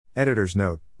Editor's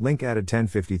note, link added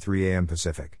 10:53 a.m.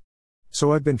 Pacific.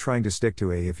 So I've been trying to stick to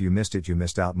a "if you missed it, you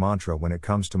missed out" mantra when it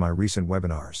comes to my recent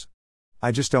webinars.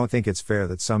 I just don't think it's fair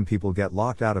that some people get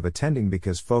locked out of attending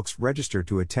because folks register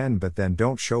to attend but then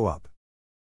don't show up.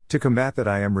 To combat that,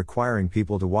 I am requiring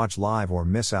people to watch live or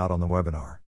miss out on the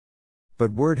webinar.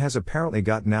 But word has apparently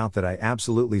gotten out that I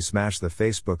absolutely smashed the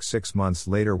Facebook 6 months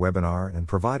later webinar and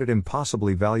provided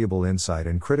impossibly valuable insight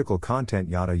and critical content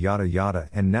yada yada yada,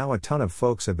 and now a ton of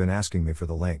folks have been asking me for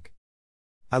the link.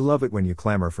 I love it when you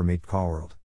clamor for Meet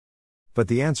Callworld. But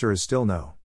the answer is still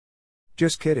no.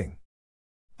 Just kidding.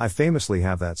 I famously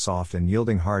have that soft and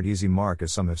yielding heart, easy mark,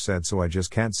 as some have said, so I just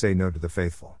can't say no to the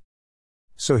faithful.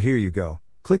 So here you go,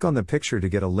 click on the picture to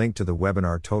get a link to the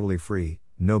webinar totally free,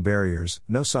 no barriers,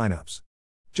 no signups.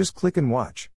 Just click and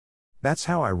watch. That's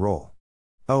how I roll.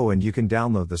 Oh, and you can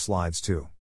download the slides too.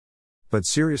 But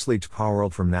seriously,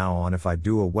 Callworld, from now on, if I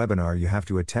do a webinar, you have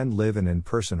to attend live and in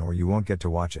person or you won't get to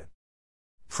watch it.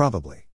 Probably.